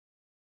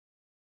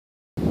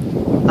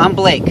I'm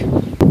Blake,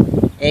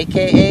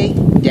 aka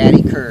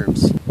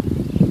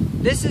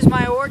Daddykirbs. This is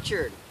my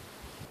orchard.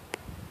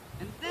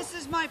 And this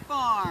is my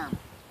farm.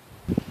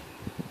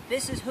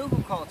 This is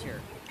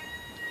hugelkultur.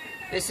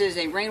 This is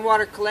a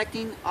rainwater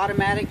collecting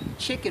automatic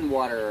chicken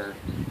waterer.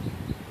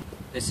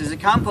 This is a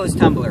compost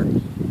tumbler.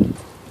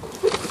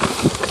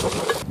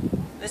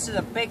 This is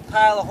a big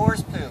pile of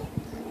horse poo.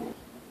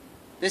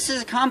 This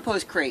is a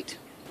compost crate.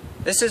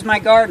 This is my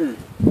garden.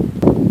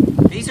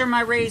 These are my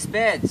raised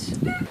beds.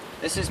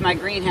 This is my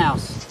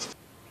greenhouse.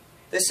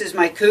 This is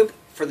my coop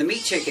for the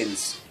meat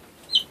chickens.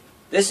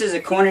 This is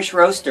a Cornish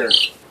roaster.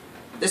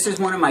 This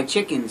is one of my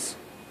chickens.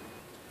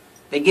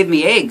 They give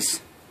me eggs.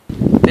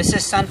 This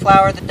is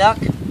Sunflower the duck.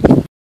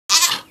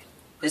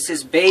 This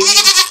is Baby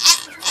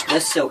the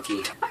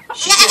Silky.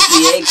 She gives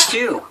me eggs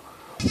too.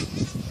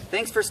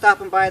 Thanks for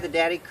stopping by the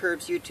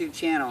Daddykirbs YouTube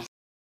channel.